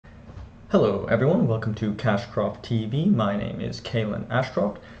Hello everyone, welcome to Cashcroft TV. My name is Kalen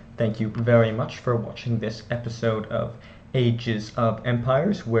Ashcroft. Thank you very much for watching this episode of Ages of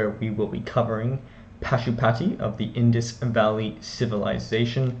Empires, where we will be covering Pashupati of the Indus Valley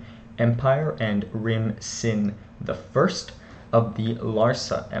Civilization Empire and Rim-Sîn the First of the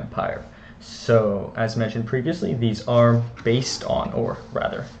Larsa Empire. So, as mentioned previously, these are based on, or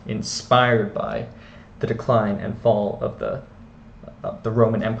rather inspired by, the decline and fall of the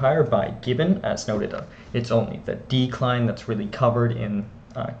Roman Empire by Gibbon. As noted, it's only the decline that's really covered in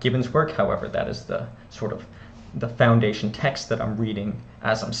Gibbon's work. However, that is the sort of the foundation text that I'm reading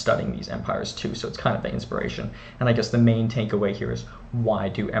as I'm studying these empires too, so it's kind of the inspiration. And I guess the main takeaway here is, why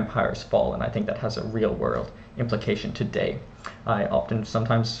do empires fall? And I think that has a real world implication today. I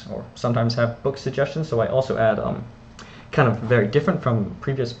sometimes have book suggestions, so I also add kind of very different from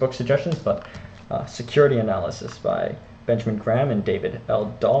previous book suggestions, but Security Analysis by Benjamin Graham and David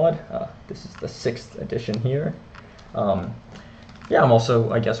L. Dodd. This is the 6th edition here. I'm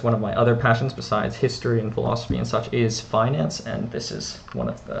also, I guess, one of my other passions besides history and philosophy and such is finance, and this is one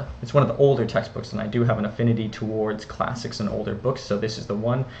of the older textbooks, and I do have an affinity towards classics and older books, so this is the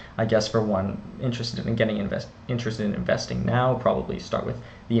one, I guess, for one interested in interested in investing now. Probably start with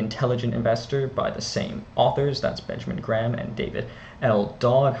The Intelligent Investor by the same authors. That's Benjamin Graham and David L.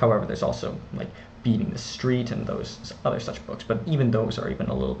 Dodd. However, there's also like Beating the Street and those other such books, but even those are even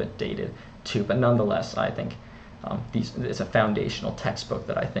a little bit dated too. But nonetheless, I think it's a foundational textbook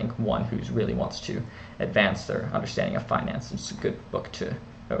that I think one who really wants to advance their understanding of finance, it's a good book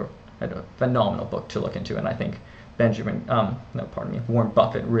or a phenomenal book to look into. And I think Warren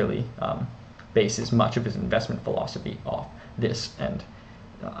Buffett really bases much of his investment philosophy off this, and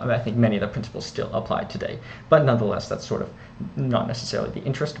I think many of the principles still apply today. But nonetheless, that's sort of not necessarily the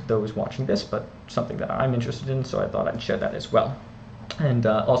interest of those watching this, but something that I'm interested in, so I thought I'd share that as well. And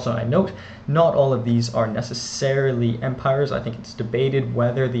also I note, not all of these are necessarily empires. I think it's debated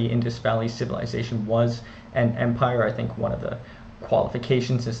whether the Indus Valley Civilization was an empire. I think one of the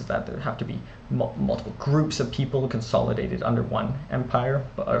qualifications is that there have to be multiple groups of people consolidated under one empire,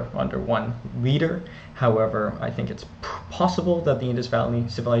 or under one leader. However, I think it's possible that the Indus Valley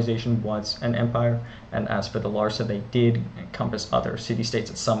Civilization was an empire, and as for the Larsa, they did encompass other city-states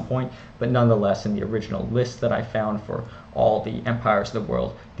at some point, but nonetheless, in the original list that I found for all the empires of the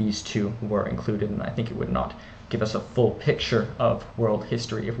world, these two were included, and I think it would not give us a full picture of world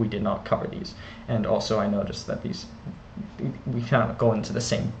history if we did not cover these. And also I noticed that we kind of go into the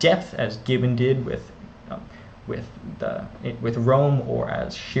same depth as Gibbon did with Rome, or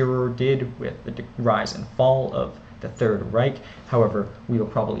as Shearer did with the rise and fall of the Third Reich. However, we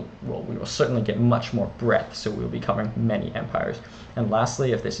will certainly get much more breadth, so we'll be covering many empires. And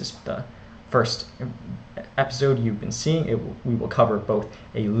lastly, if this is the first episode you've been seeing, we will cover both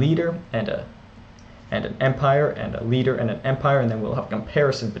a leader and an empire, and a leader and an empire, and then we'll have a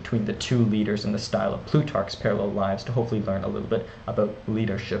comparison between the two leaders in the style of Plutarch's Parallel Lives to hopefully learn a little bit about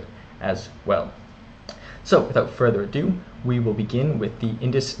leadership as well. So, without further ado, we will begin with the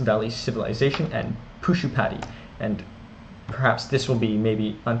Indus Valley Civilization and Pashupati. And perhaps this will be,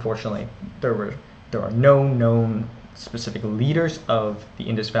 maybe, unfortunately, there are no known specific leaders of the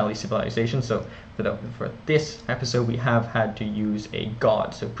Indus Valley Civilization, so for this episode we have had to use a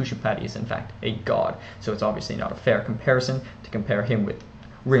god. So Pashupati is in fact a god, so it's obviously not a fair comparison to compare him with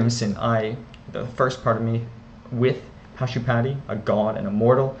Rim-Sîn, the first part of me, with Pashupati, a god and a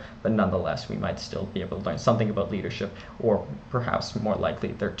mortal, but nonetheless we might still be able to learn something about leadership, or perhaps more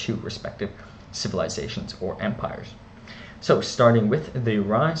likely their two respective civilizations or empires. So, starting with the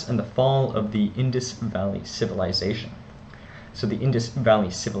rise and the fall of the Indus Valley Civilization. So the Indus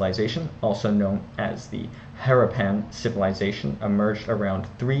Valley Civilization, also known as the Harappan Civilization, emerged around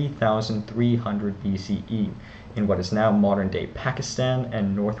 3300 BCE in what is now modern-day Pakistan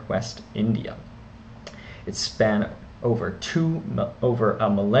and northwest India. It spanned over a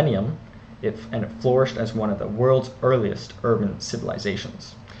millennium, and it flourished as one of the world's earliest urban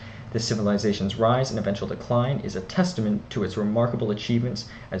civilizations. This civilization's rise and eventual decline is a testament to its remarkable achievements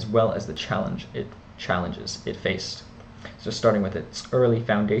as well as the challenges it faced. So starting with its early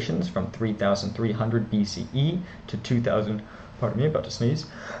foundations from 3300 BCE to 2000, pardon me, about to sneeze,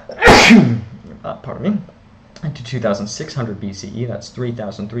 pardon me, and to 2600 BCE, that's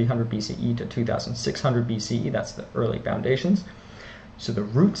 3300 BCE to 2600 BCE, that's the early foundations. So the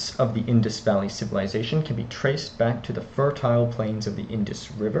roots of the Indus Valley Civilization can be traced back to the fertile plains of the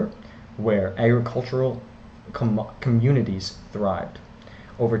Indus River, where agricultural communities thrived.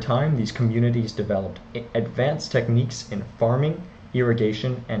 Over time, these communities developed advanced techniques in farming,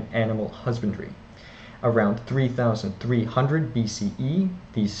 irrigation, and animal husbandry. Around 3300 BCE,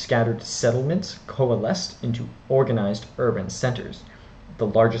 these scattered settlements coalesced into organized urban centers, the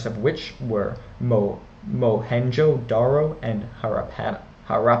largest of which were Mohenjo-Daro and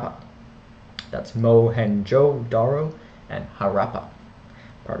Harappa. That's Mohenjo-Daro and Harappa.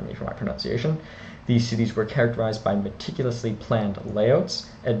 Pardon me for my pronunciation. These cities were characterized by meticulously planned layouts,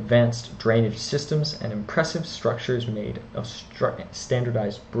 advanced drainage systems, and impressive structures made of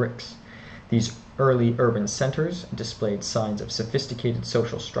standardized bricks. These early urban centers displayed signs of sophisticated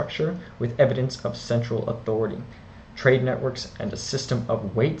social structure with evidence of central authority, trade networks, and a system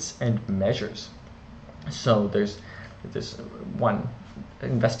of weights and measures. So there's this one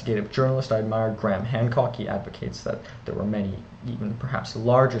investigative journalist I admire, Graham Hancock. He advocates that there were many, even perhaps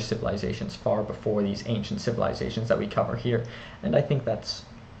larger civilizations far before these ancient civilizations that we cover here. And I think that's,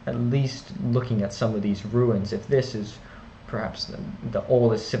 at least looking at some of these ruins, if this is perhaps the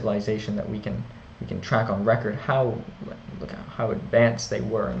oldest civilization that we can track on record, look at how advanced they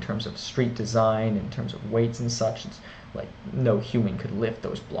were in terms of street design, in terms of weights and such. It's like no human could lift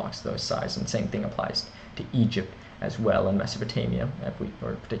those blocks those size, and same thing applies to Egypt as well, in Mesopotamia,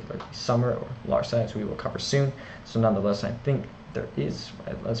 or particularly Sumer or Larsa, as we will cover soon. So nonetheless, I think there is,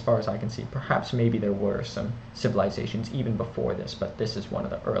 as far as I can see, perhaps maybe there were some civilizations even before this, but this is one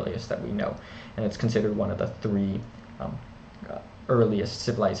of the earliest that we know, and it's considered one of the three earliest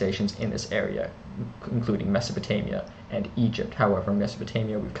civilizations in this area, including Mesopotamia and Egypt. However,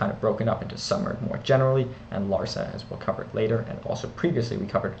 Mesopotamia we've kind of broken up into Sumer more generally, and Larsa, as we'll cover later, and also previously we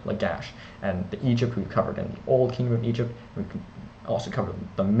covered Lagash. And the Egypt we've covered in the Old Kingdom of Egypt. We also covered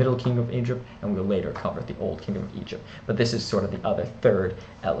the Middle Kingdom of Egypt, and we'll later cover the Old Kingdom of Egypt. But this is sort of the other third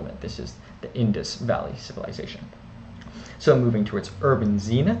element. This is the Indus Valley civilization. So moving to its urban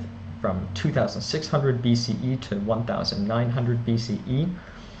zenith, from 2600 BCE to 1900 BCE.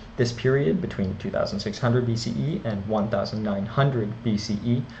 This period between 2600 BCE and 1900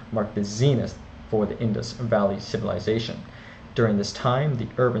 BCE marked the zenith for the Indus Valley civilization. During this time, the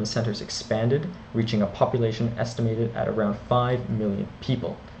urban centers expanded, reaching a population estimated at around 5 million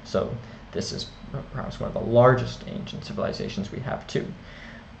people. So this is perhaps one of the largest ancient civilizations we have too.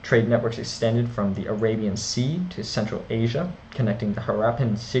 Trade networks extended from the Arabian Sea to Central Asia, connecting the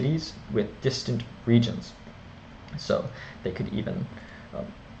Harappan cities with distant regions. So they could even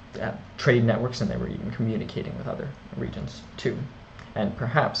have trade networks, and they were even communicating with other regions too. And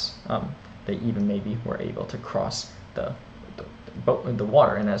perhaps they even maybe were able to cross the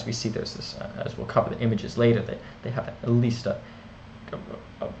water. And as we see, there's this, as we'll cover the images later, they have at least a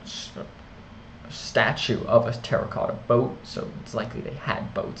statue of a terracotta boat, so it's likely they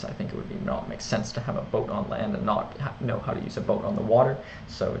had boats. I think it would not make sense to have a boat on land and not know how to use a boat on the water.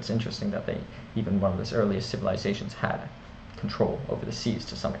 So it's interesting that even one of the earliest civilizations had control over the seas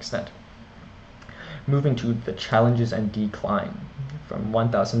to some extent. Moving to the challenges and decline, from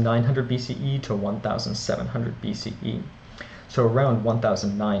 1900 BCE to 1700 BCE. So around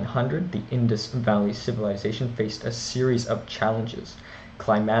 1900, the Indus Valley civilization faced a series of challenges.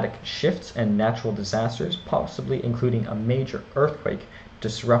 Climatic shifts and natural disasters, possibly including a major earthquake,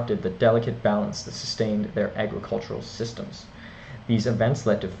 disrupted the delicate balance that sustained their agricultural systems. These events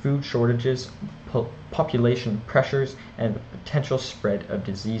led to food shortages, population pressures, and the potential spread of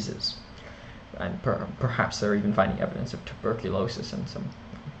diseases. And perhaps they're even finding evidence of tuberculosis in some,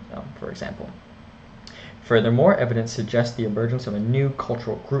 for example. Furthermore, evidence suggests the emergence of new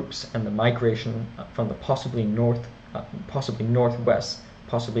cultural groups and the migration from the possibly northwest,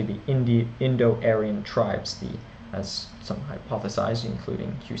 possibly the Indo-Aryan tribes, as some hypothesize,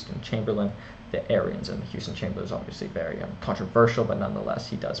 including Houston Chamberlain, the Aryans. And Houston Chamberlain is obviously very controversial, but nonetheless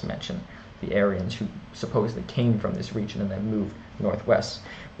he does mention the Aryans who supposedly came from this region and then moved northwest,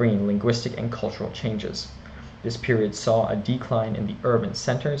 bringing linguistic and cultural changes. This period saw a decline in the urban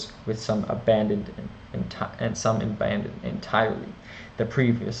centers, with some abandoned and some abandoned entirely. The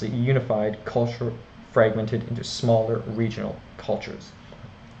previously unified culture fragmented into smaller regional cultures.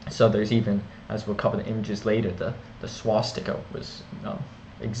 So there's even, as we'll cover the images later, the swastika was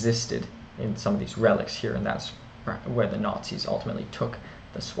existed in some of these relics here, and that's where the Nazis ultimately took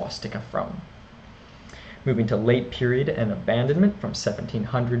the swastika from. Moving to late period and abandonment, from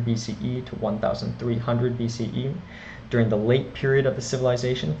 1700 BCE to 1300 BCE. During the late period of the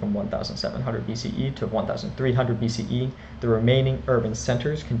civilization, from 1700 BCE to 1300 BCE, the remaining urban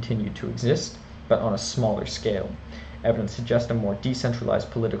centers continued to exist, but on a smaller scale. Evidence suggests a more decentralized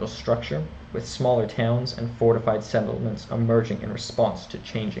political structure, with smaller towns and fortified settlements emerging in response to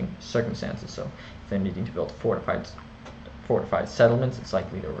changing circumstances. So if they're needing to build fortified settlements, it's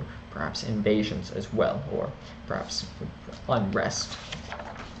likely there were perhaps invasions as well, or perhaps unrest.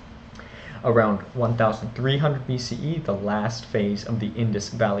 Around 1300 BCE, the last phase of the Indus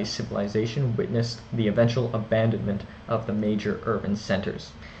Valley civilization witnessed the eventual abandonment of the major urban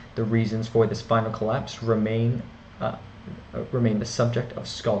centers. The reasons for this final collapse remain the subject of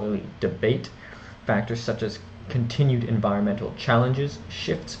scholarly debate. Factors such as continued environmental challenges,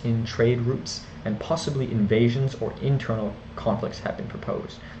 shifts in trade routes, and possibly invasions or internal conflicts have been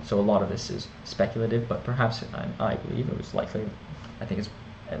proposed. So a lot of this is speculative, but perhaps I believe it was likely. I think it's,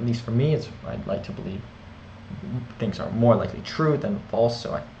 at least for me, I'd like to believe things are more likely true than false,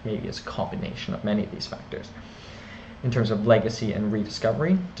 so maybe it's a combination of many of these factors. In terms of legacy and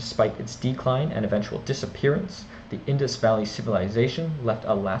rediscovery, despite its decline and eventual disappearance, the Indus Valley civilization left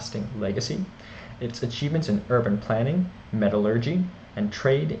a lasting legacy. Its achievements in urban planning, metallurgy, and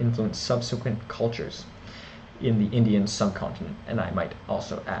trade influenced subsequent cultures in the Indian subcontinent, and I might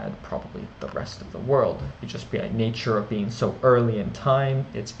also add probably the rest of the world. Just by nature of being so early in time,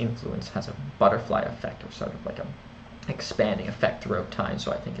 its influence has a butterfly effect, or sort of like an expanding effect throughout time,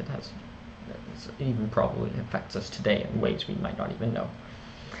 so I think it even probably affects us today in ways we might not even know.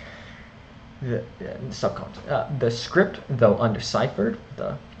 The subcontinent. The script, though undeciphered,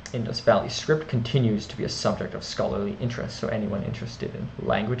 the Indus Valley script continues to be a subject of scholarly interest, so anyone interested in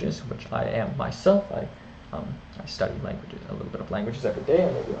languages, which I am myself, I study languages, a little bit of languages every day,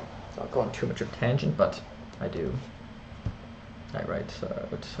 and maybe I'll not go on too much of a tangent, but I write sort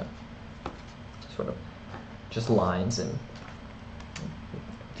of just lines, and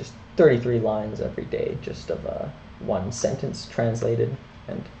just 33 lines every day, just of one sentence translated,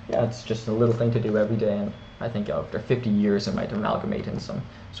 and yeah, it's just a little thing to do every day, and I think after 50 years it might amalgamate in some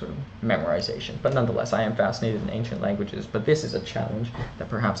sort of memorization. But nonetheless, I am fascinated in ancient languages, but this is a challenge that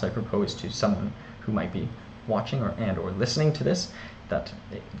perhaps I propose to someone who might be watching or listening to this, that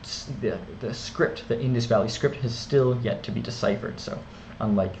the script, the Indus Valley script, has still yet to be deciphered. So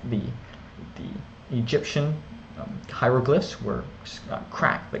unlike the Egyptian hieroglyphs were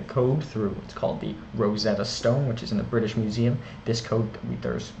cracked the code through what's called the Rosetta Stone, which is in the British Museum, this code,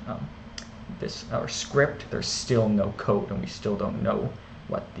 our script, there's still no code, and we still don't know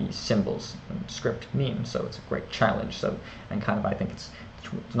what the symbols and script mean. So it's a great challenge. So, and kind of, I think it's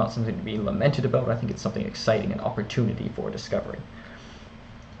not something to be lamented about. I think it's something exciting, an opportunity for discovery.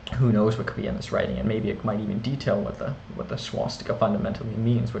 Who knows what could be in this writing, and maybe it might even detail what the swastika fundamentally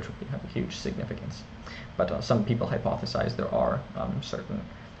means, which would have a huge significance. But some people hypothesize there are certain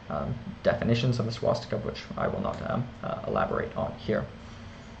definitions of the swastika, which I will not elaborate on here.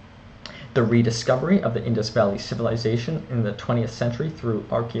 The rediscovery of the Indus Valley civilization in the 20th century through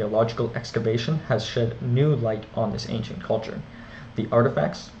archaeological excavation has shed new light on this ancient culture. The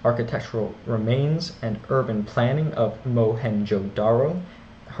artifacts, architectural remains, and urban planning of Mohenjo-Daro,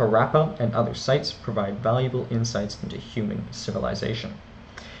 Harappa, and other sites provide valuable insights into human civilization.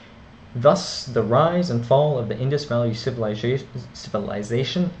 Thus, the rise and fall of the Indus Valley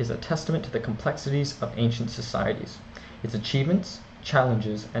civilization is a testament to the complexities of ancient societies. Its achievements,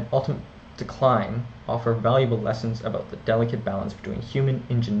 challenges, and ultimate decline offer valuable lessons about the delicate balance between human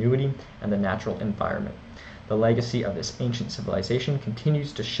ingenuity and the natural environment. The legacy of this ancient civilization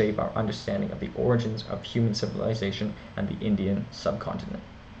continues to shape our understanding of the origins of human civilization and the Indian subcontinent.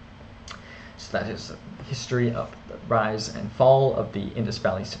 So that is the history of the rise and fall of the Indus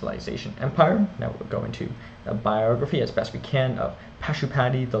Valley Civilization Empire. Now we'll go into a biography as best we can of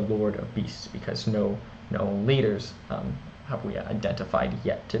Pashupati, the Lord of Beasts, because no leaders have we identified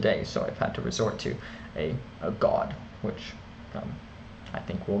yet today. So I've had to resort to a god, which I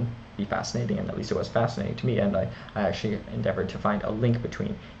think will be fascinating, and at least it was fascinating to me, and I actually endeavored to find a link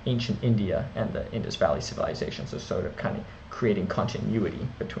between ancient India and the Indus Valley civilization, so sort of kind of creating continuity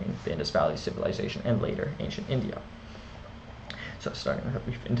between the Indus Valley civilization and later ancient India. So starting with a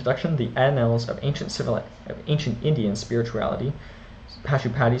brief introduction, the annals of ancient Indian spirituality,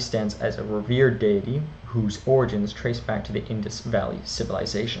 Pashupati stands as a revered deity whose origins trace back to the Indus Valley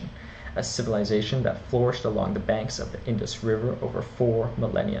civilization, a civilization that flourished along the banks of the Indus River over 4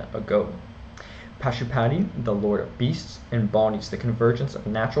 millennia ago. Pashupati, the Lord of Beasts, embodies the convergence of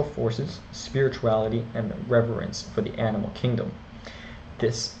natural forces, spirituality, and reverence for the animal kingdom.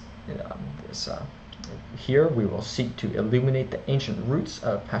 Here we will seek to illuminate the ancient roots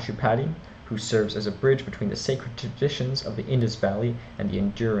of Pashupati, who serves as a bridge between the sacred traditions of the Indus Valley and the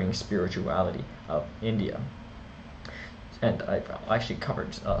enduring spirituality of India. And I've actually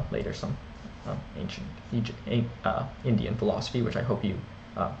covered later some ancient Indian philosophy, which I hope you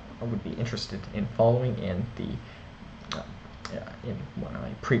would be interested in following in one of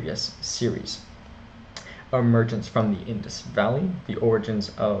my previous series. emergence from the Indus Valley. The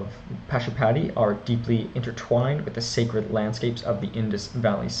origins of Pashupati are deeply intertwined with the sacred landscapes of the Indus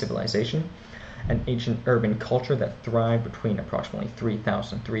Valley civilization, an ancient urban culture that thrived between approximately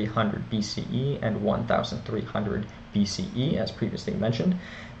 3300 BCE and 1300 BCE, as previously mentioned.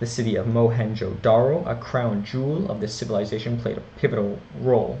 The city of Mohenjo-Daro, a crown jewel of this civilization, played a pivotal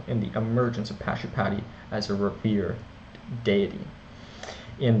role in the emergence of Pashupati as a revered deity.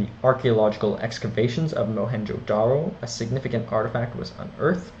 In the archaeological excavations of Mohenjo-Daro, a significant artifact was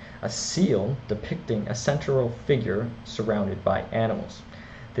unearthed, a seal depicting a central figure surrounded by animals.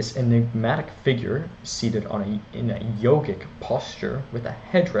 This enigmatic figure, seated in a yogic posture with a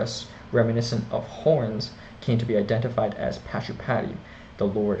headdress reminiscent of horns, came to be identified as Pashupati, the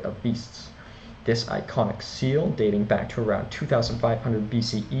Lord of Beasts. This iconic seal, dating back to around 2500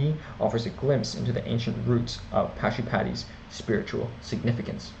 BCE, offers a glimpse into the ancient roots of Pashupati's spiritual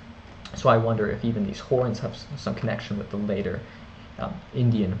significance. So I wonder if even these horns have some connection with the later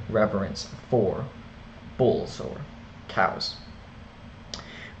Indian reverence for bulls or cows.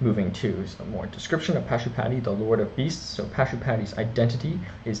 Moving to some more description of Pashupati, the Lord of Beasts. So Pashupati's identity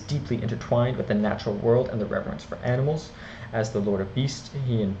is deeply intertwined with the natural world and the reverence for animals. As the Lord of Beasts,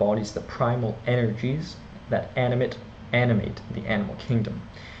 he embodies the primal energies that animate the animal kingdom.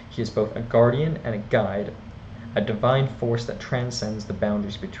 He is both a guardian and a guide, a divine force that transcends the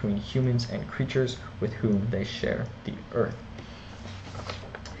boundaries between humans and creatures with whom they share the earth.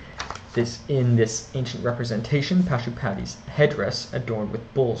 In this ancient representation, Pashupati's headdress, adorned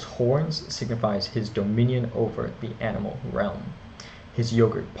with bull's horns, signifies his dominion over the animal realm. His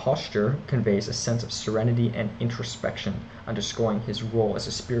yogic posture conveys a sense of serenity and introspection, underscoring his role as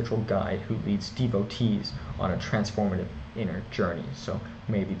a spiritual guide who leads devotees on a transformative inner journey. So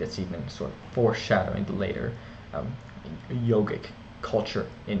maybe that's even sort of foreshadowing the later yogic culture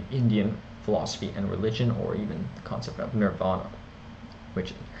in Indian philosophy and religion, or even the concept of nirvana,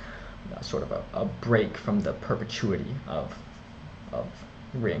 which is sort of a break from the perpetuity of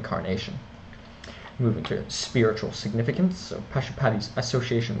reincarnation. Moving to spiritual significance, so Pashupati's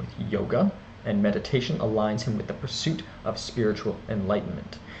association with yoga and meditation aligns him with the pursuit of spiritual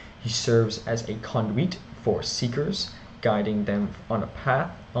enlightenment. He serves as a conduit for seekers, guiding them on the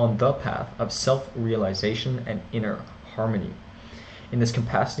path of self-realization and inner harmony. In this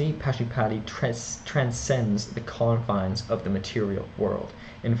capacity, Pashupati transcends the confines of the material world,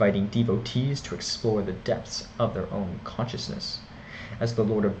 inviting devotees to explore the depths of their own consciousness. As the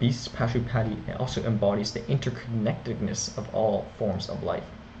Lord of Beasts, Pashupati also embodies the interconnectedness of all forms of life,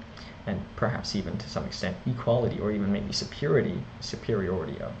 and perhaps even to some extent equality, or even maybe superiority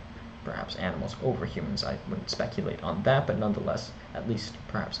of perhaps animals over humans. I wouldn't speculate on that, but nonetheless, at least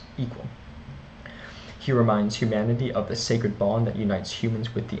perhaps equal. He reminds humanity of the sacred bond that unites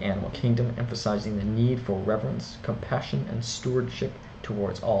humans with the animal kingdom, emphasizing the need for reverence, compassion, and stewardship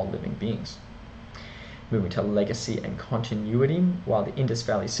towards all living beings. Moving to legacy and continuity, while the Indus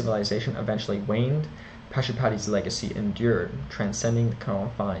Valley civilization eventually waned, Pashupati's legacy endured, transcending the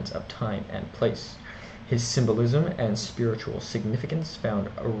confines of time and place. His symbolism and spiritual significance found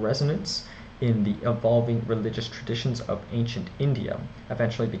a resonance in the evolving religious traditions of ancient India,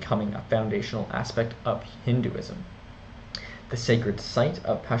 eventually becoming a foundational aspect of Hinduism. The sacred site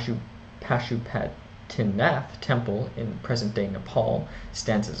of Pashupatinath Temple in present-day Nepal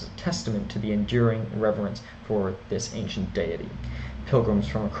stands as a testament to the enduring reverence for this ancient deity. Pilgrims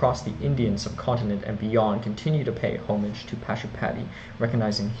from across the Indian subcontinent and beyond continue to pay homage to Pashupati,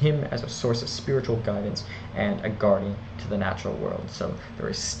 recognizing him as a source of spiritual guidance and a guardian to the natural world. So there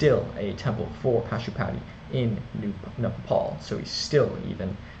is still a temple for Pashupati in Nepal, so he's still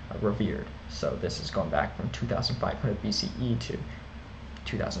even revered. So this is going back from 2500 BCE to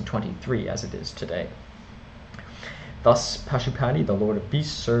 2023 as it is today. Thus, Pashupati, the Lord of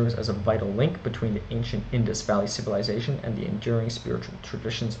Beasts, serves as a vital link between the ancient Indus Valley civilization and the enduring spiritual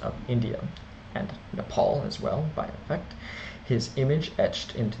traditions of India, and Nepal as well, by effect. His image,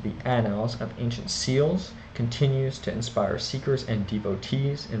 etched into the annals of ancient seals, continues to inspire seekers and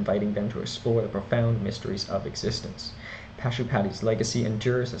devotees, inviting them to explore the profound mysteries of existence. Pashupati's legacy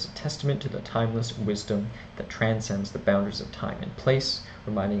endures as a testament to the timeless wisdom that transcends the boundaries of time and place,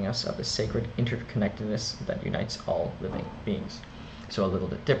 reminding us of the sacred interconnectedness that unites all living beings. So a little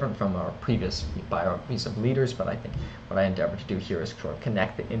bit different from our previous biographies of leaders, but I think what I endeavor to do here is sort of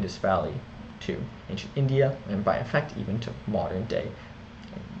connect the Indus Valley to ancient India, and by effect even to modern day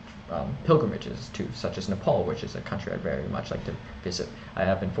pilgrimages to such as Nepal, which is a country I'd very much like to visit. I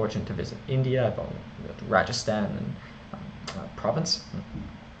have been fortunate to visit India. I've only been to Rajasthan and province,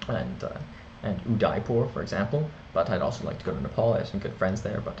 and Udaipur, for example, but I'd also like to go to Nepal. I have some good friends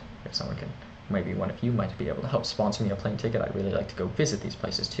there, but if someone can maybe one of you might be able to help sponsor me a plane ticket. I'd really like to go visit these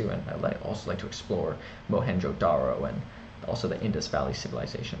places too, and I'd also like to explore Mohenjo-Daro and also the Indus Valley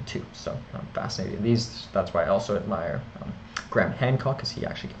civilization too. So I'm fascinated in these. That's why I also admire Graham Hancock, because he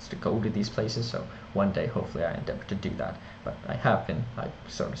actually gets to go to these places. So one day, hopefully, I endeavor to do that. But I've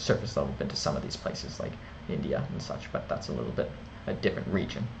sort of surface level been to some of these places like India and such, but that's a little bit a different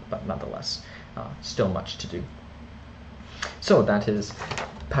region, but nonetheless, still much to do. So that is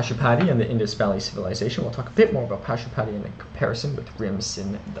Pashupati and the Indus Valley civilization. We'll talk a bit more about Pashupati in comparison with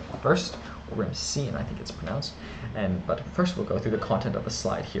Rim-Sîn the first, or Rim-Sîn, I think it's pronounced. But first we'll go through the content of the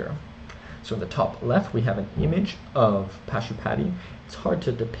slide here. So in the top left we have an image of Pashupati. It's hard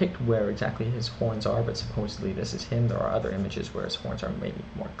to depict where exactly his horns are, but supposedly this is him. There are other images where his horns are maybe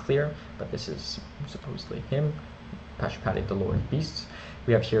more clear, but this is supposedly him, Pashupati, the Lord of Beasts.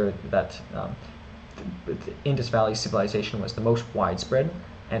 We have here that the Indus Valley civilization was the most widespread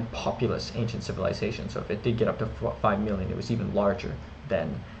and populous ancient civilization. So if it did get up to 5 million, it was even larger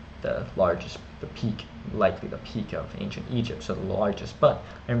than the peak of ancient Egypt, so the largest. But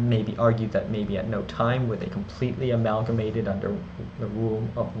I maybe argue that maybe at no time were they completely amalgamated under the rule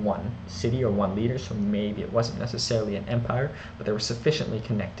of one city or one leader, so maybe it wasn't necessarily an empire, but they were sufficiently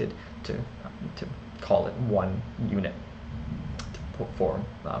connected to call it one unit for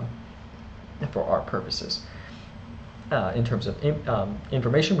our purposes. In terms of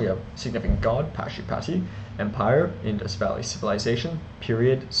information, we have significant god, Pashupati, empire, Indus Valley civilization,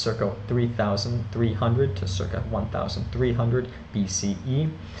 period, circa 3300 to circa 1300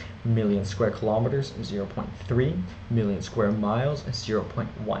 BCE, million square kilometers, 0.3, million square miles,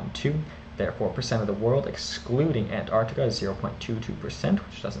 0.12, therefore percent of the world, excluding Antarctica, is 0.22%,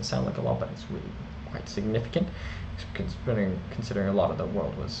 which doesn't sound like a lot, but it's really quite significant, considering a lot of the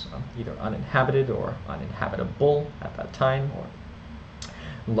world was either uninhabited or uninhabitable at that time. Or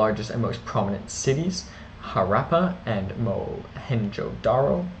largest and most prominent cities, Harappa and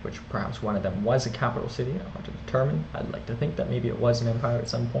Mohenjo-Daro, which perhaps one of them was a capital city, hard to determine. I'd like to think that maybe it was an empire at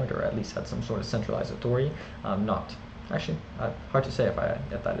some point, or at least had some sort of centralized authority. Hard to say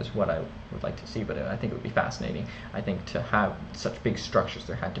if that is what I would like to see, but I think it would be fascinating. I think to have such big structures,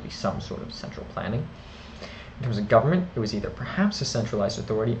 there had to be some sort of central planning. In terms of government, it was either perhaps a centralized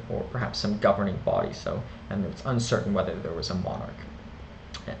authority or perhaps some governing body, and it's uncertain whether there was a monarch.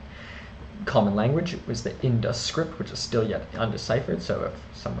 Common language was the Indus script, which is still yet undeciphered, so if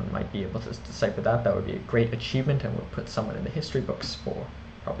someone might be able to decipher that, that would be a great achievement and would put someone in the history books for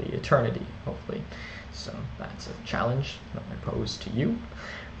probably eternity, hopefully. So that's a challenge that I pose to you.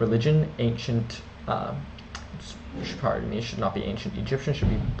 Religion, ancient, pardon me, it should not be ancient Egyptian, should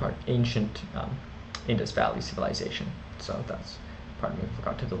be ancient Indus Valley civilization. So that's, pardon me, I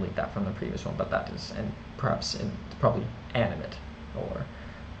forgot to delete that from the previous one, but that is, and probably animate, or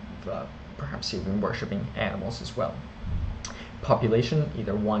perhaps even worshipping animals as well. Population,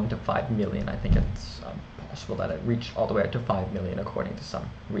 either 1 to 5 million. I think it's possible that it reached all the way up to 5 million according to some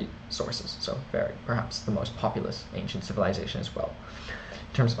sources. So perhaps the most populous ancient civilization as well.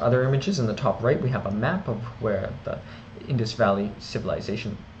 In terms of other images, in the top right we have a map of where the Indus Valley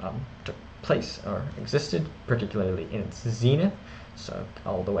civilization took place or existed, particularly in its zenith, so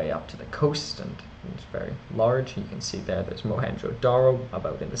all the way up to the coast, and it's very large. You can see there's Mohenjo-Daro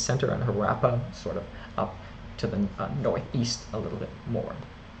about in the center, and Harappa sort of up to the northeast a little bit more.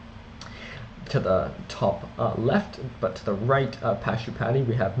 To the top left, but to the right of Pashupati,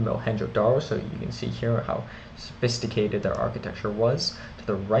 we have Mohenjo-Daro, so you can see here how sophisticated their architecture was. To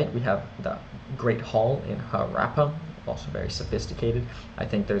the right, we have the Great Hall in Harappa, also very sophisticated. I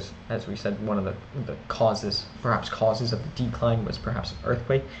think there's, as we said, one of the causes of the decline was perhaps an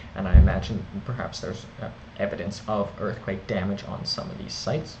earthquake, and I imagine perhaps there's evidence of earthquake damage on some of these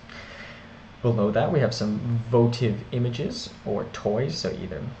sites. Below that, we have some votive images or toys, so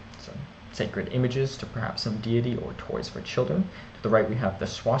either some sacred images to perhaps some deity or toys for children. To the right, we have the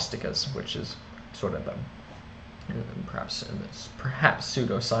swastikas, which is sort of perhaps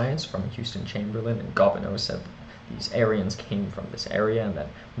pseudoscience from Houston Chamberlain and Gobineau said these Aryans came from this area and then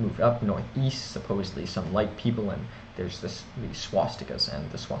moved up northeast, supposedly some light people, and there's these swastikas, and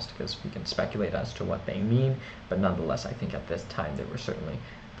the swastikas we can speculate as to what they mean, but nonetheless I think at this time they were certainly,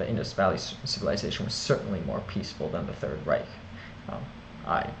 the Indus Valley civilization was certainly more peaceful than the Third Reich.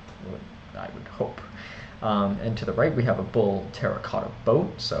 I would hope. And to the right we have a bull terracotta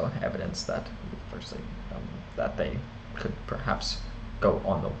boat, so evidence that firstly that they could perhaps go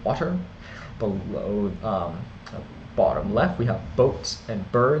on the water. Below bottom left we have boats and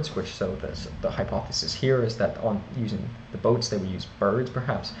birds, which the hypothesis here is that on using the boats they would use birds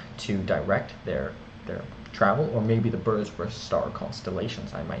perhaps to direct their travel, or maybe the birds were star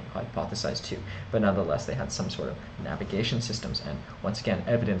constellations, I might hypothesize too. But nonetheless, they had some sort of navigation systems, and once again,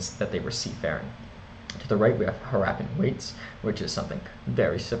 evidence that they were seafaring. To the right, we have Harappan weights, which is something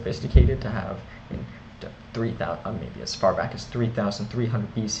very sophisticated to have in 3,000, maybe as far back as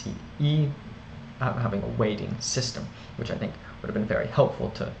 3,300 BCE, having a weighting system, which I think would have been very helpful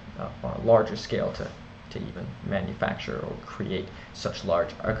to, on a larger scale, to even manufacture or create such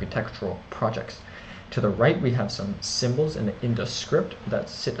large architectural projects. To the right, we have some symbols in the Indus script that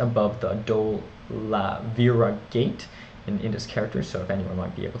sit above the Dol La Vira gate in Indus characters, so if anyone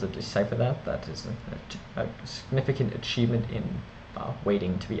might be able to decipher that, that is a significant achievement in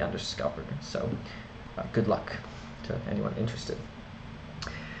waiting to be undiscovered. So good luck to anyone interested.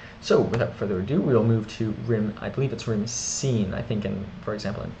 So without further ado, we'll move to I believe it's Rim-Sîn. I think, for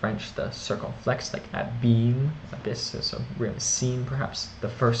example, in French, the circumflex, like abîme, abyss, so Rim-Sîn, perhaps the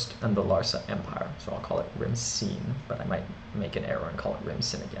first and the Larsa Empire. So I'll call it Rim-Sîn, but I might make an error and call it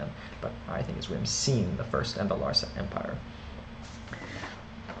Rim-Sîn again. But I think it's Rim-Sîn, the first and the Larsa Empire.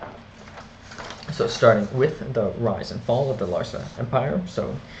 So starting with the rise and fall of the Larsa Empire.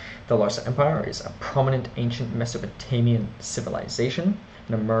 So the Larsa Empire is a prominent ancient Mesopotamian civilization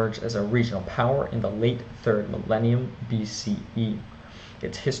and emerged as a regional power in the late 3rd millennium BCE.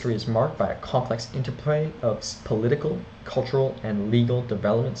 Its history is marked by a complex interplay of political, cultural, and legal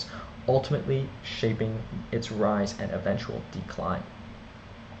developments, ultimately shaping its rise and eventual decline.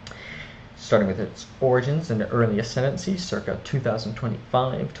 Starting with its origins in the early ascendancy, circa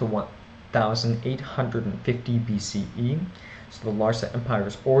 2025 to 1850 BCE. So the Larsa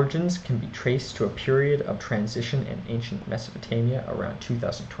Empire's origins can be traced to a period of transition in ancient Mesopotamia around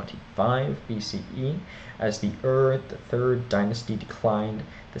 2025 BCE. As the the third dynasty declined,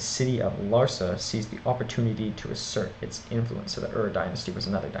 the city of Larsa seized the opportunity to assert its influence. So the dynasty was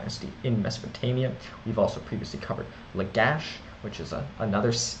another dynasty in Mesopotamia. We've also previously covered Lagash, which is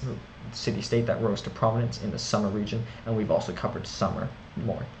another city-state that rose to prominence in the Sumer region, and we've also covered Sumer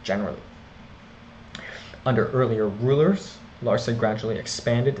more generally. Under earlier rulers, Larsa gradually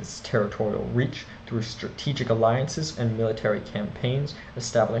expanded its territorial reach through strategic alliances and military campaigns,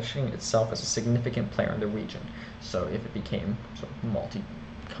 establishing itself as a significant player in the region. So if it became sort of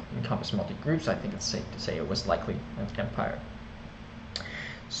encompassed multi-groups, I think it's safe to say it was likely an empire.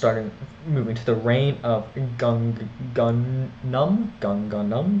 Moving to the reign of Gungunum,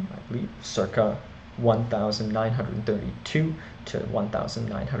 I believe, circa 1932 to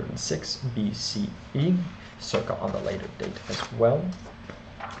 1906 BCE, circa on the later date as well.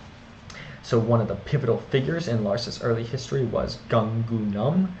 So one of the pivotal figures in Larsa's early history was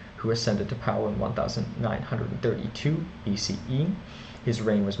Gungunum, who ascended to power in 1932 BCE. His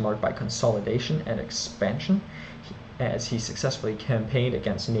reign was marked by consolidation and expansion, as he successfully campaigned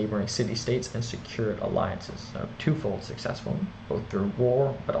against neighboring city-states and secured alliances. So twofold successful, both through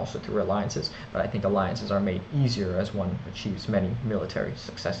war but also through alliances, but I think alliances are made easier as one achieves many military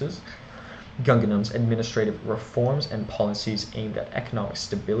successes. Gungunum's administrative reforms and policies aimed at economic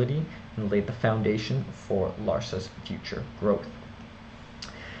stability and laid the foundation for Larsa's future growth.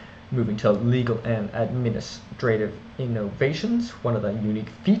 Moving to legal and administrative innovations, one of the unique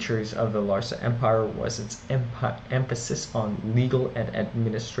features of the Larsa Empire was its emphasis on legal and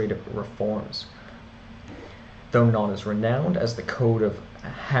administrative reforms. Though not as renowned as the Code of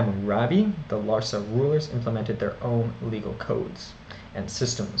Hammurabi, the Larsa rulers implemented their own legal codes and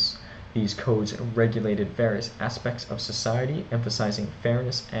systems. These codes regulated various aspects of society, emphasizing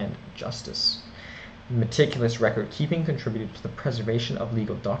fairness and justice. Meticulous record-keeping contributed to the preservation of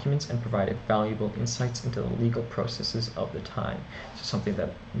legal documents and provided valuable insights into the legal processes of the time. So something that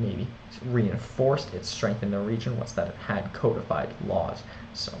maybe reinforced its strength in the region was that it had codified laws.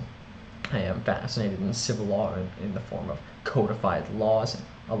 So I am fascinated in civil law in the form of codified laws. And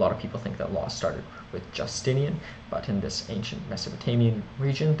a lot of people think that laws started with Justinian, but in this ancient Mesopotamian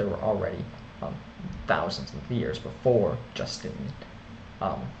region, there were already thousands of years before Justinian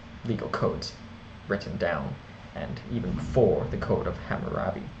legal codes written down, and even before the Code of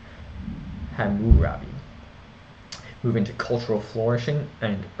Hammurabi. Moving to cultural flourishing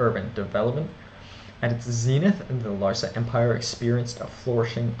and urban development. At its zenith, the Larsa Empire experienced a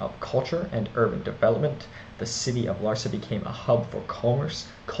flourishing of culture and urban development. The city of Larsa became a hub for commerce,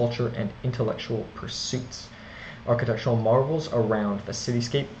 culture, and intellectual pursuits. Architectural marvels around the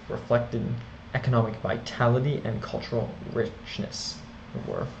cityscape reflected economic vitality and cultural richness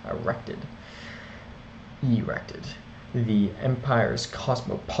were erected. The empire's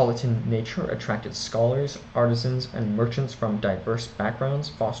cosmopolitan nature attracted scholars, artisans, and merchants from diverse backgrounds,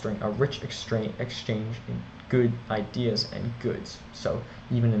 fostering a rich exchange in good ideas and goods. So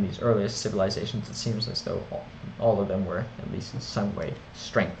even in these earliest civilizations, it seems as though all of them were, at least in some way,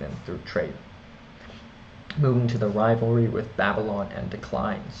 strengthened through trade. Moving to the rivalry with Babylon and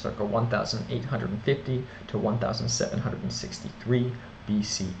decline, circa 1850 to 1763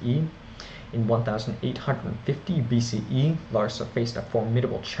 BCE. In 1850 BCE, Larsa faced a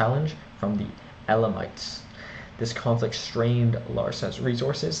formidable challenge from the Elamites. This conflict strained Larsa's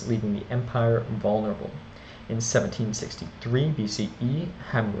resources, leaving the empire vulnerable. In 1763 BCE,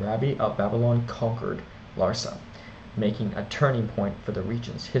 Hammurabi of Babylon conquered Larsa, making a turning point for the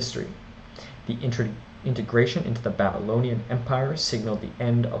region's history. The integration into the Babylonian Empire signaled the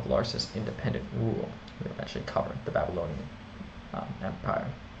end of Larsa's independent rule. We'll eventually cover the Babylonian Empire.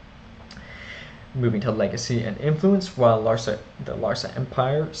 Moving to legacy and influence, while the Larsa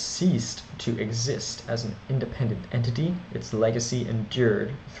Empire ceased to exist as an independent entity, its legacy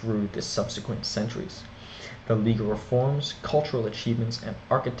endured through the subsequent centuries. The legal reforms, cultural achievements, and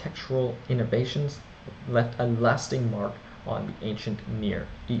architectural innovations left a lasting mark on the ancient Near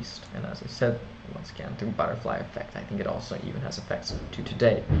East. And as I said, once again, through butterfly effect, I think it also even has effects to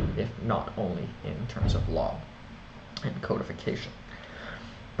today, if not only in terms of law and codification.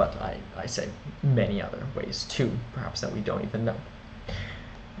 But I say many other ways too, perhaps that we don't even know.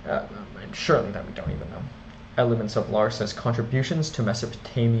 And surely that we don't even know. Elements of Larsa's contributions to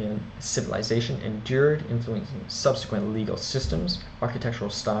Mesopotamian civilization endured, influencing subsequent legal systems, architectural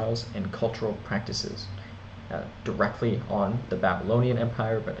styles, and cultural practices. Directly on the Babylonian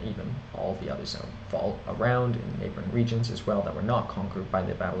Empire, but even all the others that fall around in neighboring regions as well that were not conquered by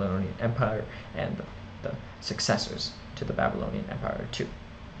the Babylonian Empire, and the successors to the Babylonian Empire too.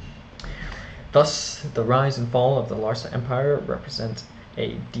 Thus, the rise and fall of the Larsa Empire represent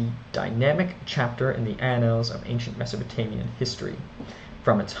a dynamic chapter in the annals of ancient Mesopotamian history.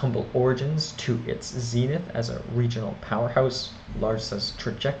 From its humble origins to its zenith as a regional powerhouse, Larsa's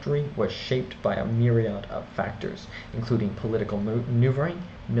trajectory was shaped by a myriad of factors, including political maneuvering,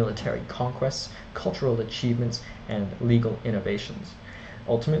 military conquests, cultural achievements, and legal innovations.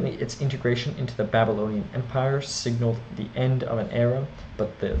 Ultimately, its integration into the Babylonian Empire signaled the end of an era,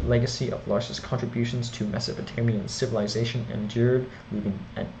 but the legacy of Larsa's contributions to Mesopotamian civilization endured, leaving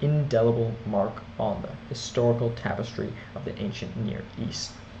an indelible mark on the historical tapestry of the ancient Near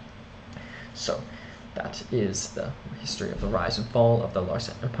East. So, that is the history of the rise and fall of the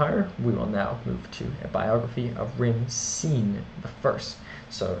Larsa Empire. We will now move to a biography of Rim-Sîn I.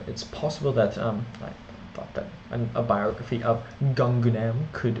 So, it's possible that thought that a biography of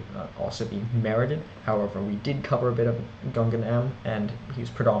Gungunam could also be merited. However, we did cover a bit of Gungunam, and he was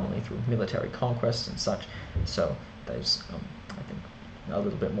predominantly through military conquests and such. So there's, I think, a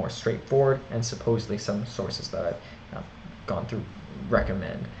little bit more straightforward, and supposedly some sources that I've gone through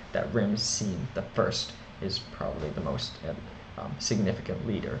recommend that Rim-Sîn I is probably the most significant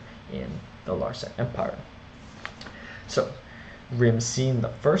leader in the Larsa Empire. So, Rim-Sîn I,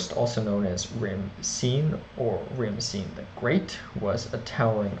 also known as Rim-Sîn or Rim-Sîn the Great, was a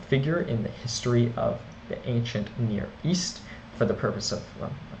towering figure in the history of the ancient Near East. For the purpose of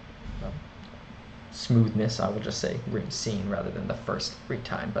smoothness, I will just say Rim-Sîn rather than the first every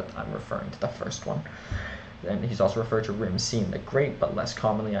time, but I'm referring to the first one. And he's also referred to Rim-Sîn the Great, but less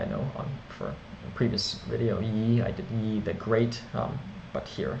commonly, I know, for a previous video, I did Yi the Great, but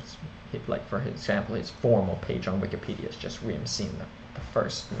here, like for example, his formal page on Wikipedia is just Rim-Sîn the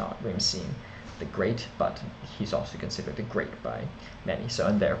First, not Rim-Sîn the Great, but he's also considered the Great by many. So,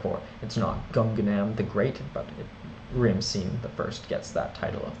 and therefore, it's not Gungunam the Great, but Rim-Sîn the First gets that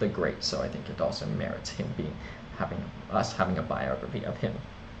title of the Great. So I think it also merits him having a biography of him.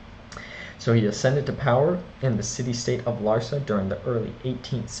 So he ascended to power in the city-state of Larsa during the early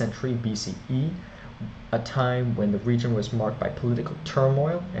 18th century BCE, a time when the region was marked by political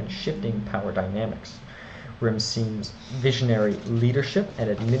turmoil and shifting power dynamics. Rim-Sîn's visionary leadership and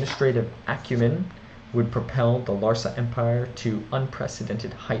administrative acumen would propel the Larsa Empire to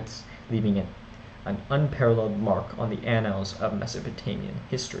unprecedented heights, leaving an unparalleled mark on the annals of Mesopotamian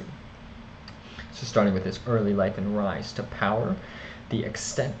history. So starting with his early life and rise to power, the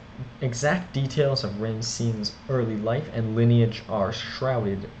exact details of Rim-Sîn's early life and lineage are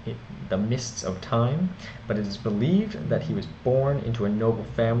shrouded in the mists of time, but it is believed that he was born into a noble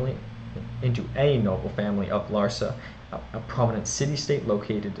family of Larsa, a prominent city-state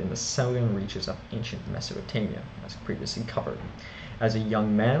located in the southern reaches of ancient Mesopotamia, as previously covered. As a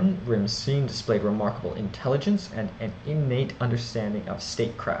young man, Rim-Sîn displayed remarkable intelligence and an innate understanding of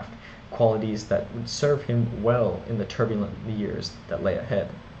statecraft, qualities that would serve him well in the turbulent years that lay ahead.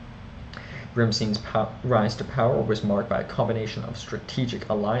 Rim-Sîn's rise to power was marked by a combination of strategic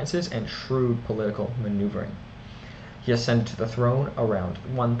alliances and shrewd political maneuvering. He ascended to the throne around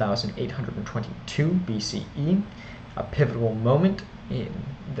 1822 BCE, a pivotal moment in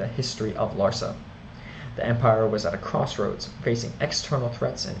the history of Larsa. The empire was at a crossroads, facing external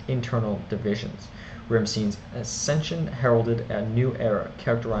threats and internal divisions. Rim-Sîn's ascension heralded a new era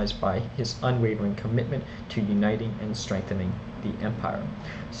characterized by his unwavering commitment to uniting and strengthening the empire.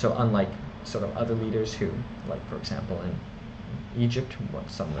 So unlike sort of other leaders who, like for example in Egypt,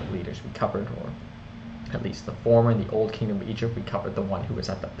 some of the leaders we covered, or at least the former, in the Old Kingdom of Egypt, we covered the one who was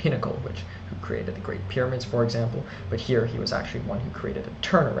at the pinnacle, who created the Great Pyramids, for example. But here he was actually one who created a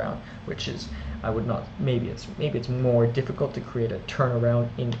turnaround, which is, maybe it's more difficult to create a turnaround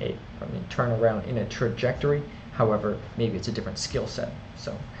in a trajectory. However, maybe it's a different skill set.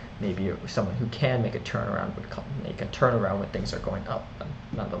 So maybe someone who can make a turnaround would make a turnaround when things are going up. But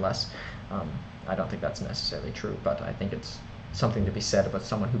nonetheless, I don't think that's necessarily true, but I think it's something to be said about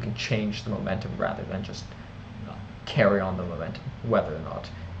someone who can change the momentum rather than just carry on the momentum, whether or not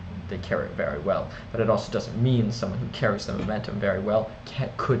they carry it very well. But it also doesn't mean someone who carries the momentum very well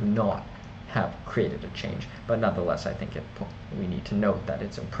could not have created a change. But nonetheless, I think we need to note that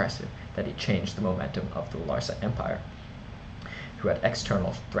it's impressive that he changed the momentum of the Larsa Empire, who had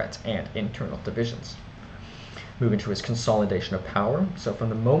external threats and internal divisions. Moving to his consolidation of power. So from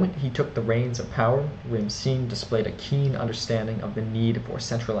the moment he took the reins of power, Rim-Sîn displayed a keen understanding of the need for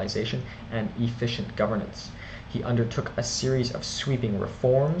centralization and efficient governance. He undertook a series of sweeping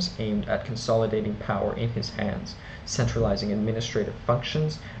reforms aimed at consolidating power in his hands, centralizing administrative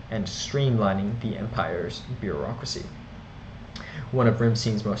functions, and streamlining the empire's bureaucracy. One of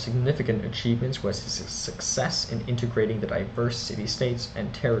Rim-Sîn's most significant achievements was his success in integrating the diverse city-states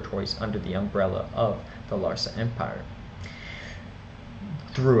and territories under the umbrella of the Larsa Empire.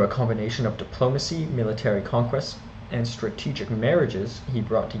 Through a combination of diplomacy, military conquest, and strategic marriages, he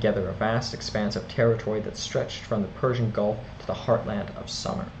brought together a vast expanse of territory that stretched from the Persian Gulf to the heartland of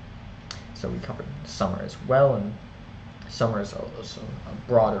Sumer. So we covered Sumer as well, and Sumer is also a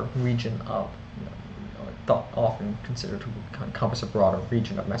broader region of, often considered to encompass a broader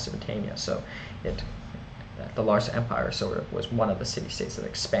region of Mesopotamia. So the Larsa Empire sort of was one of the city-states that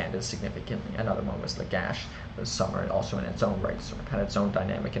expanded significantly. Another one was Lagash, but Sumer also in its own right sort of had its own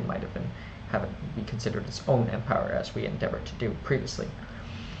dynamic and might have be considered its own empire, as we endeavored to do previously.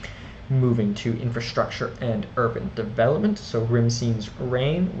 Moving to infrastructure and urban development. So Rim-Sîn's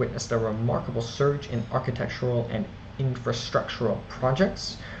reign witnessed a remarkable surge in architectural and infrastructural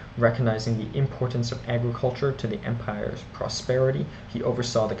projects. Recognizing the importance of agriculture to the empire's prosperity, he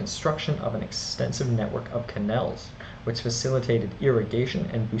oversaw the construction of an extensive network of canals, which facilitated irrigation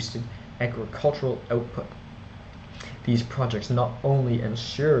and boosted agricultural output. These projects not only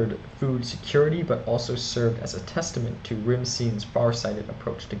ensured food security, but also served as a testament to Rim-Sîn's far-sighted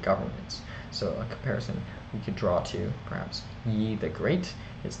approach to governance. So a comparison we could draw to perhaps Yi the Great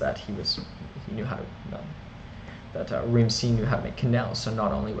is that he knew how to Rim-Sîn knew how to make canals. So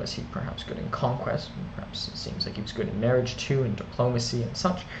not only was he perhaps good in conquest, and perhaps it seems like he was good in marriage too, and diplomacy and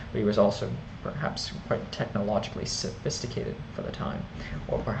such, but he was also perhaps quite technologically sophisticated for the time.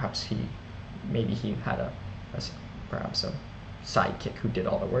 Or perhaps he had perhaps a sidekick who did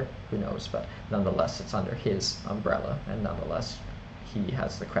all the work, who knows, but nonetheless it's under his umbrella, and nonetheless he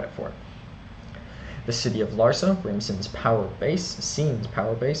has the credit for it. The city of Larsa, Rim-Sîn's power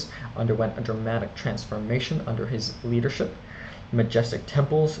base, underwent a dramatic transformation under his leadership. Majestic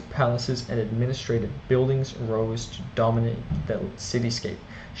temples, palaces, and administrative buildings rose to dominate the cityscape,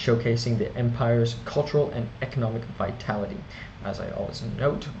 showcasing the empire's cultural and economic vitality. As I always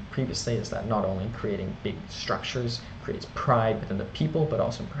note previously, is that not only creating big structures creates pride within the people, but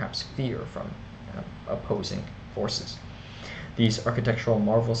also perhaps fear from opposing forces. These architectural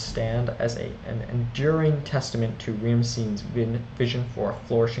marvels stand as an enduring testament to Rim-Sîn's vision for a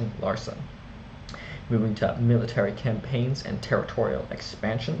flourishing Larsa. Moving to military campaigns and territorial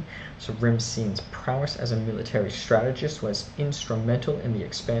expansion. So Rim-Sîn's prowess as a military strategist was instrumental in the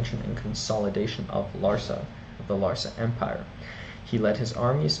expansion and consolidation of the Larsa Empire. He led his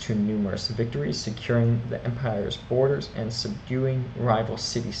armies to numerous victories, securing the empire's borders and subduing rival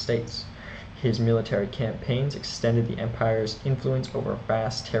city-states. His military campaigns extended the empire's influence over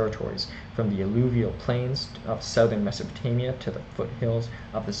vast territories, from the alluvial plains of southern Mesopotamia to the foothills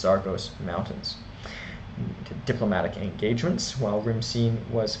of the Zagros Mountains. To diplomatic engagements. While Rim-Sîn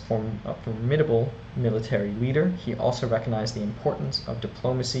was a formidable military leader, he also recognized the importance of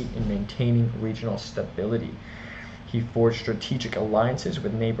diplomacy in maintaining regional stability. He forged strategic alliances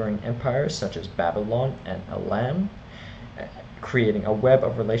with neighboring empires such as Babylon and Elam, creating a web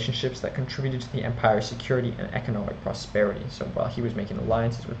of relationships that contributed to the empire's security and economic prosperity. So while he was making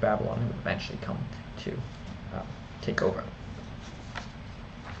alliances with Babylon, he would eventually come to take over.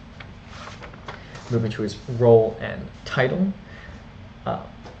 Moving to his role and title.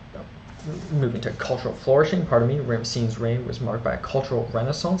 Moving to cultural flourishing, Rim-Sîn's reign was marked by a cultural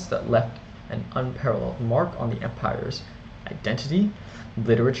renaissance that left an unparalleled mark on the empire's identity.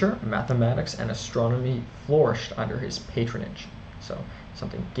 Literature, mathematics, and astronomy flourished under his patronage. So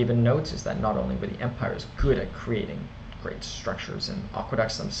something given notes is that not only were the empires good at creating great structures and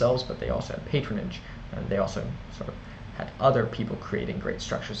aqueducts themselves, but they also had patronage, and they also sort of had other people creating great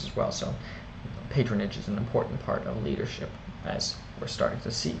structures as well. So patronage is an important part of leadership, as we're starting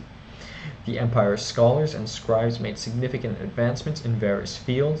to see. The empire's scholars and scribes made significant advancements in various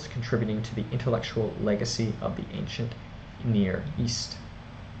fields, contributing to the intellectual legacy of the ancient Near East.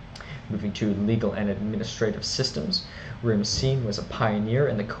 Moving to legal and administrative systems, Rim-Sîn was a pioneer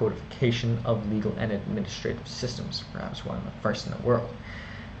in the codification of legal and administrative systems, perhaps one of the first in the world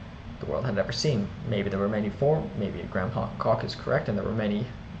had ever seen. Maybe there were many before, maybe Graham Hancock is correct, and there were many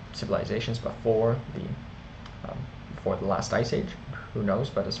civilizations before the last ice age. Who knows?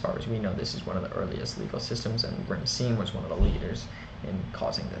 But as far as we know, this is one of the earliest legal systems, and Rim-Sîn was one of the leaders in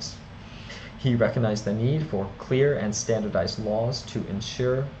causing this. He recognized the need for clear and standardized laws to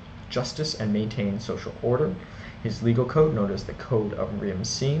ensure justice and maintain social order. His legal code, known as the Code of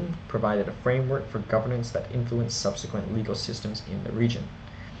Rim-Sîn, provided a framework for governance that influenced subsequent legal systems in the region.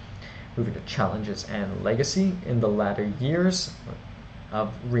 Moving to challenges and legacy, in the latter years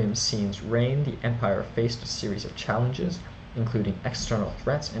of Rim-Sîn's reign, the empire faced a series of challenges, including external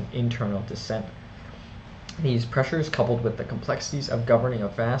threats and internal dissent. These pressures, coupled with the complexities of governing a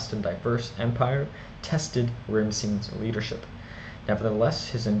vast and diverse empire, tested Rim-Sîn's leadership. Nevertheless,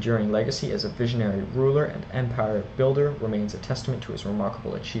 his enduring legacy as a visionary ruler and empire builder remains a testament to his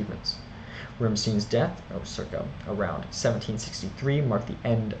remarkable achievements. Rim-Sîn's death, circa around 1763, marked the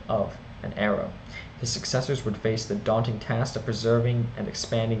end of an era. His successors would face the daunting task of preserving and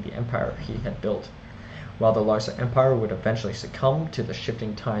expanding the empire he had built. While the Larsa Empire would eventually succumb to the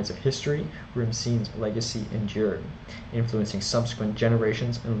shifting tides of history, Rim-Sîn's legacy endured, influencing subsequent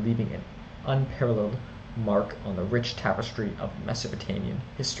generations and leaving an unparalleled mark on the rich tapestry of Mesopotamian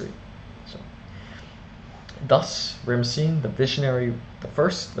history. Thus, Rim-Sîn, the visionary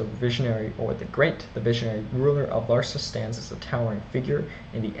ruler of Larsa, stands as a towering figure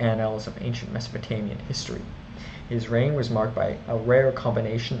in the annals of ancient Mesopotamian history. His reign was marked by a rare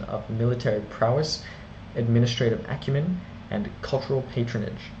combination of military prowess, administrative acumen, and cultural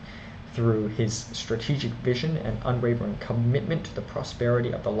patronage. Through his strategic vision and unwavering commitment to the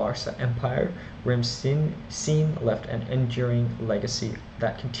prosperity of the Larsa Empire, Rim-Sîn left an enduring legacy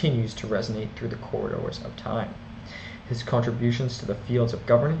that continues to resonate through the corridors of time. His contributions to the fields of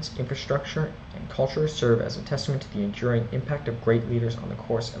governance, infrastructure, and culture serve as a testament to the enduring impact of great leaders on the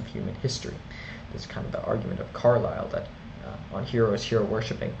course of human history. This is kind of the argument of Carlyle that on heroes hero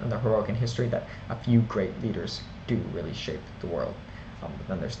worshipping and the heroic in history, that a few great leaders do really shape the world. But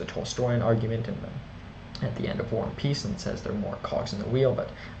then there's the Tolstoyan argument at the end of War and Peace, and it says there are more cogs in the wheel. But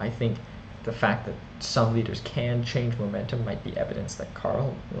I think the fact that some leaders can change momentum might be evidence that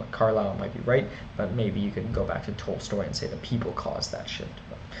Carlyle might be right, but maybe you could go back to Tolstoy and say the people caused that shift.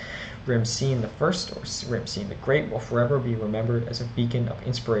 But Rim-Sîn I, or Rim-Sîn the Great, will forever be remembered as a beacon of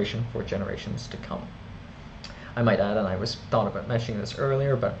inspiration for generations to come. I might add, and I thought about mentioning this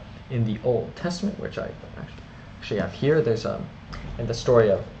earlier, but in the Old Testament, which I actually have here, there's in the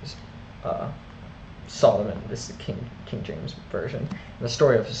story of Solomon, this is the King James version. In the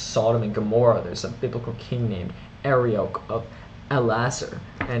story of Sodom and Gomorrah, there's a biblical king named Arioch of Ellasar,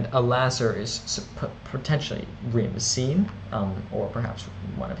 and Ellasar is potentially Rim-Sîn, or perhaps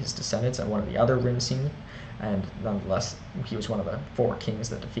one of his descendants and one of the other Rim-Sîn, and nonetheless, he was one of the 4 kings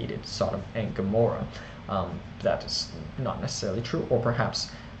that defeated Sodom and Gomorrah. That is not necessarily true, or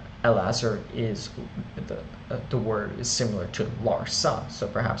perhaps Ellasar is the word is similar to Larsa, so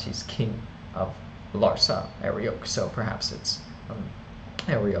perhaps he's king of Larsa, Arioch. So perhaps it's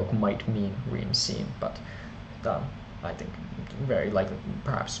Arioch might mean Rim-Sîn, but I think very likely,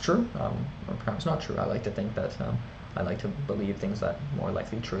 perhaps true, or perhaps not true. I like to think that I like to believe things that more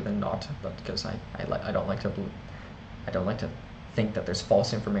likely true than not, but because I don't like to think that there's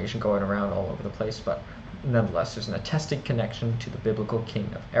false information going around all over the place, but nonetheless, there's an attested connection to the biblical king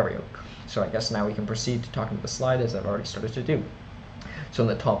of Arioch. So I guess now we can proceed to talking about the slide, as I've already started to do. So in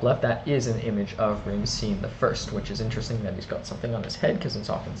the top left, that is an image of Rim-Sîn I, which is interesting that he's got something on his head, because it's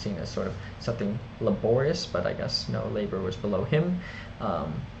often seen as sort of something laborious, but I guess no labor was below him.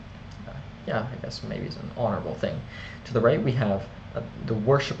 yeah, I guess maybe it's an honorable thing. To the right, we have the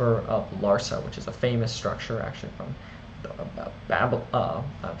worshipper of Larsa, which is a famous structure actually from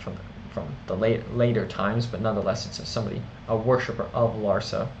from the later times, but nonetheless, it's a worshipper of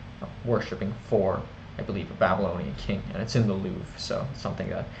Larsa, worshiping for, I believe, a Babylonian king, and it's in the Louvre. So it's something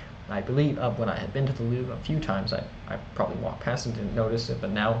that I believe when I had been to the Louvre a few times, I probably walked past and didn't notice it,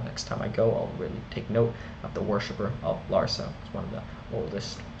 but now next time I go, I'll really take note of the worshipper of Larsa. It's one of the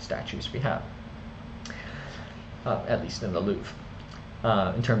oldest statues we have, at least in the Louvre.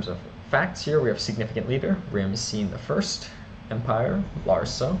 In terms of facts here, we have significant leader, Rim-Sîn I, Empire,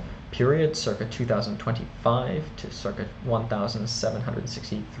 Larsa, period circa 2025 to circa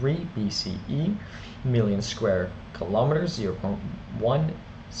 1763 BCE, million square kilometers,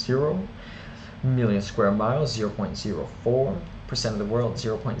 0.10 million square miles, 0.04% of the world,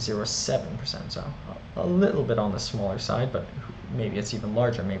 0.07%. So a little bit on the smaller side, but maybe it's even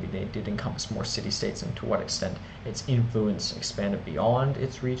larger. Maybe they did encompass more city-states, and to what extent its influence expanded beyond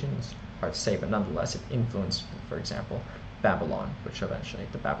its region is hard to say, but nonetheless it influenced, for example, Babylon,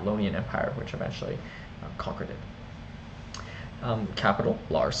 the Babylonian Empire, which eventually conquered it. Capital,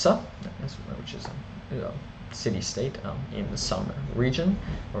 Larsa, which is a city-state in the Sum region,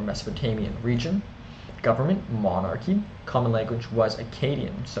 or Mesopotamian region. Government, monarchy. Common language was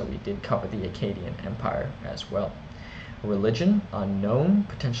Akkadian, so we did cover the Akkadian Empire as well. Religion, unknown,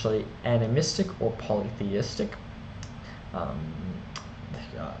 potentially animistic or polytheistic.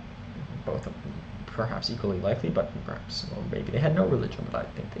 Both perhaps equally likely, but perhaps, or maybe they had no religion, but I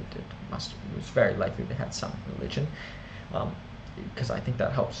think they did. It was very likely they had some religion, because I think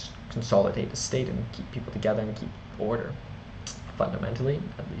that helps consolidate the state and keep people together and keep order, fundamentally,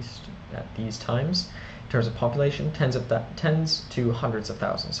 at least at these times. In terms of population, tens to hundreds of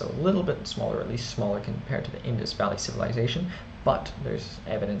thousands, so a little bit smaller, at least smaller compared to the Indus Valley civilization, but there's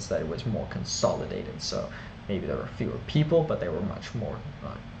evidence that it was more consolidated, so maybe there were fewer people, but they were much more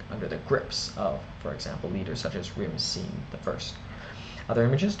under the grips of, for example, leaders such as Rim-Sîn I. Other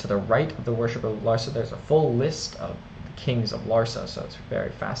images, to the right of the worship of Larsa, there's a full list of the kings of Larsa, so it's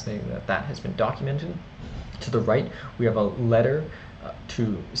very fascinating that has been documented. To the right, we have a letter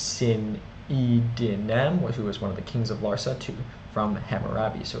to Sin Idinam, who was one of the kings of Larsa, from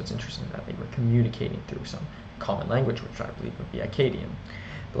Hammurabi, so it's interesting that they were communicating through some common language, which I believe would be Akkadian.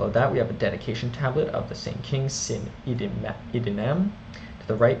 Below that, we have a dedication tablet of the same king, Sin Idinam. To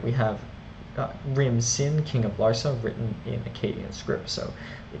the right, we have Rim-Sîn, king of Larsa, written in Akkadian script. So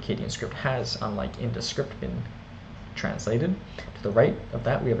the Akkadian script has, unlike Indus script, been translated. To the right of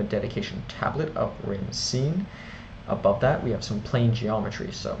that, we have a dedication tablet of Rim-Sîn. Above that, we have some plane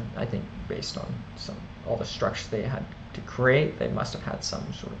geometry. So I think based on all the structures they had to create, they must have had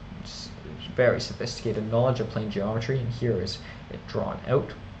some sort of very sophisticated knowledge of plane geometry, and here is it drawn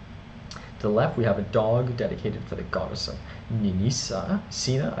out. To the left, we have a dog dedicated for the goddess of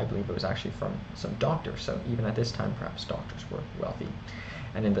Sina. I believe it was actually from some doctor, so even at this time, perhaps doctors were wealthy,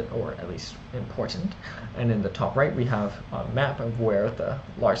 or at least important. And in the top right, we have a map of where the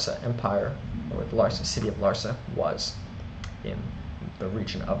Larsa Empire, or the Larsa city of Larsa, was in the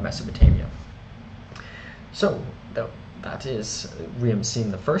region of Mesopotamia. So that is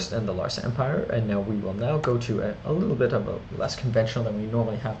Rim-Sîn I and the Larsa Empire, and now we will go to a little bit of a less conventional than we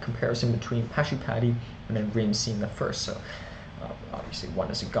normally have comparison between Pashupati and then Rim-Sîn I. So obviously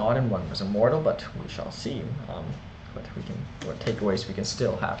one is a god and one was a mortal, but we shall see what takeaways we can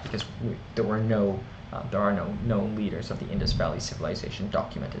still have, because there are no known leaders of the Indus Valley civilization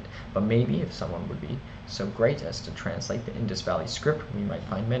documented. But maybe if someone would be so great as to translate the Indus Valley script, we might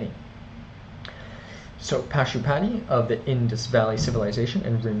find many. So Pashupati of the Indus Valley civilization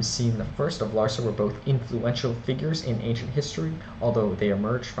and Rim-Sîn I of Larsa were both influential figures in ancient history, although they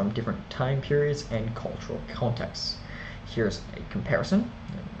emerged from different time periods and cultural contexts. Here's a comparison.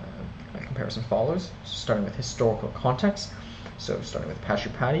 A comparison follows, starting with historical context. So starting with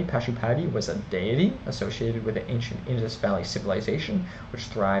Pashupati. Pashupati was a deity associated with the ancient Indus Valley civilization, which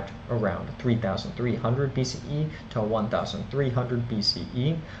thrived around 3300 BCE to 1300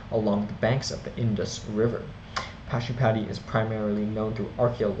 BCE along the banks of the Indus River. Pashupati is primarily known through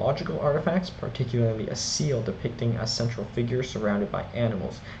archaeological artifacts, particularly a seal depicting a central figure surrounded by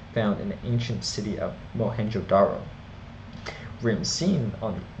animals found in the ancient city of Mohenjo-Daro. Rim-Sîn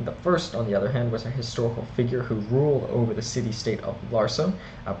on the other hand, was a historical figure who ruled over the city-state of Larsa,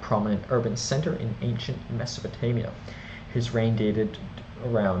 a prominent urban center in ancient Mesopotamia. His reign dated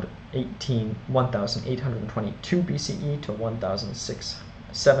around 1822 BCE to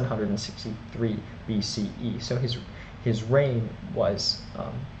 1763 BCE. So his reign was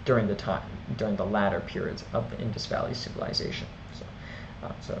during the latter periods of the Indus Valley civilization. So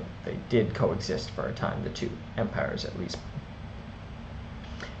So they did coexist for a time, the two empires at least.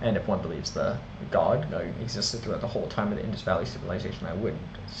 And if one believes the god existed throughout the whole time of the Indus Valley civilization, I would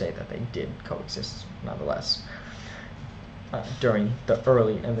say that they did coexist nonetheless. During the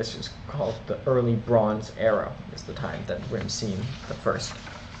early, and this is called the early Bronze Era, is the time that Rim-Sîn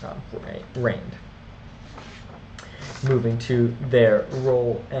I reigned. Moving to their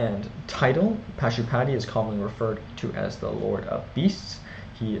role and title, Pashupati is commonly referred to as the Lord of Beasts.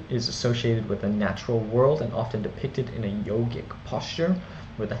 He is associated with the natural world and often depicted in a yogic posture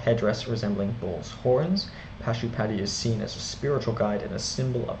with a headdress resembling bull's horns. Pashupati is seen as a spiritual guide and a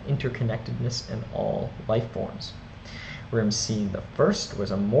symbol of interconnectedness in all life forms. Rim-Sîn I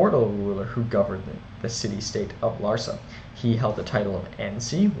was a mortal ruler who governed the city-state of Larsa. He held the title of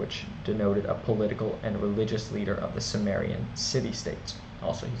Ensi, which denoted a political and religious leader of the Sumerian city-states.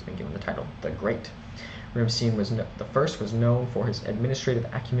 Also, he's been given the title the Great. Rim-Sîn I was known for his administrative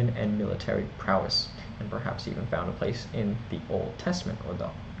acumen and military prowess, and perhaps even found a place in the Old Testament, or the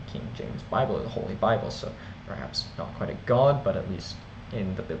King James Bible, or the Holy Bible, so perhaps not quite a god, but at least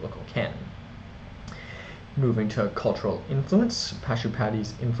in the biblical canon. Moving to cultural influence,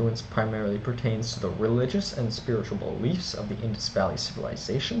 Pashupati's influence primarily pertains to the religious and spiritual beliefs of the Indus Valley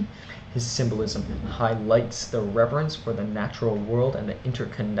civilization. His symbolism highlights the reverence for the natural world and the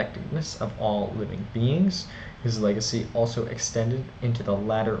interconnectedness of all living beings. His legacy also extended into the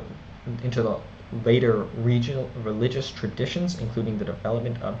later regional religious traditions, including the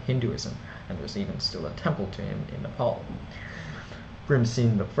development of Hinduism, and there's even still a temple to him in Nepal.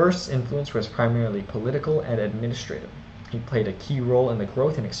 Rim-Sîn I's influence was primarily political and administrative. He played a key role in the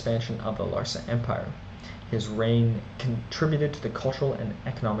growth and expansion of the Larsa Empire. His reign contributed to the cultural and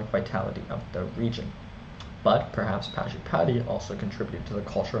economic vitality of the region. But perhaps Pashupati also contributed to the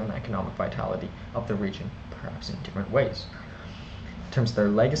cultural and economic vitality of the region, perhaps in different ways. In terms of their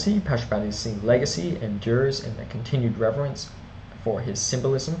legacy, Pashupati's legacy endures in the continued reverence for his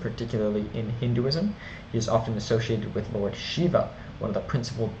symbolism, particularly in Hinduism. He is often associated with Lord Shiva, one of the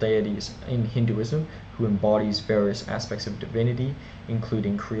principal deities in Hinduism, who embodies various aspects of divinity,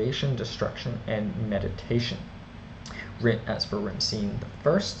 including creation, destruction, and meditation. As for Rim-Sîn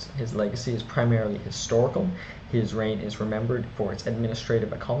I, his legacy is primarily historical. His reign is remembered for its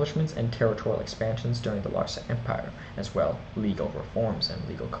administrative accomplishments and territorial expansions during the Larsa Empire, as well as legal reforms and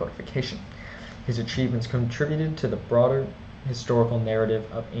legal codification. His achievements contributed to the broader historical narrative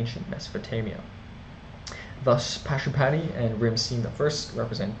of ancient Mesopotamia. Thus, Pashupati and Rim-Sîn I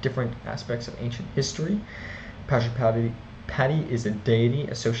represent different aspects of ancient history. Pashupati is a deity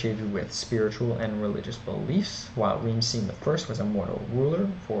associated with spiritual and religious beliefs, while Rim-Sîn I was a mortal ruler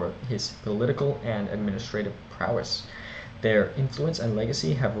for his political and administrative prowess. Their influence and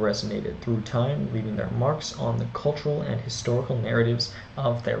legacy have resonated through time, leaving their marks on the cultural and historical narratives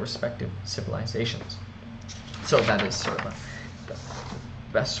of their respective civilizations. So that is sort of the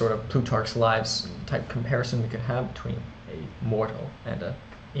best sort of Plutarch's Lives type comparison we could have between a mortal and a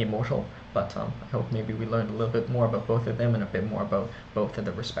immortal. But I hope maybe we learned a little bit more about both of them and a bit more about both of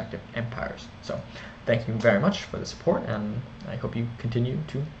the respective empires. So thank you very much for the support, and I hope you continue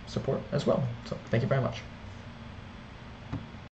to support as well. So thank you very much.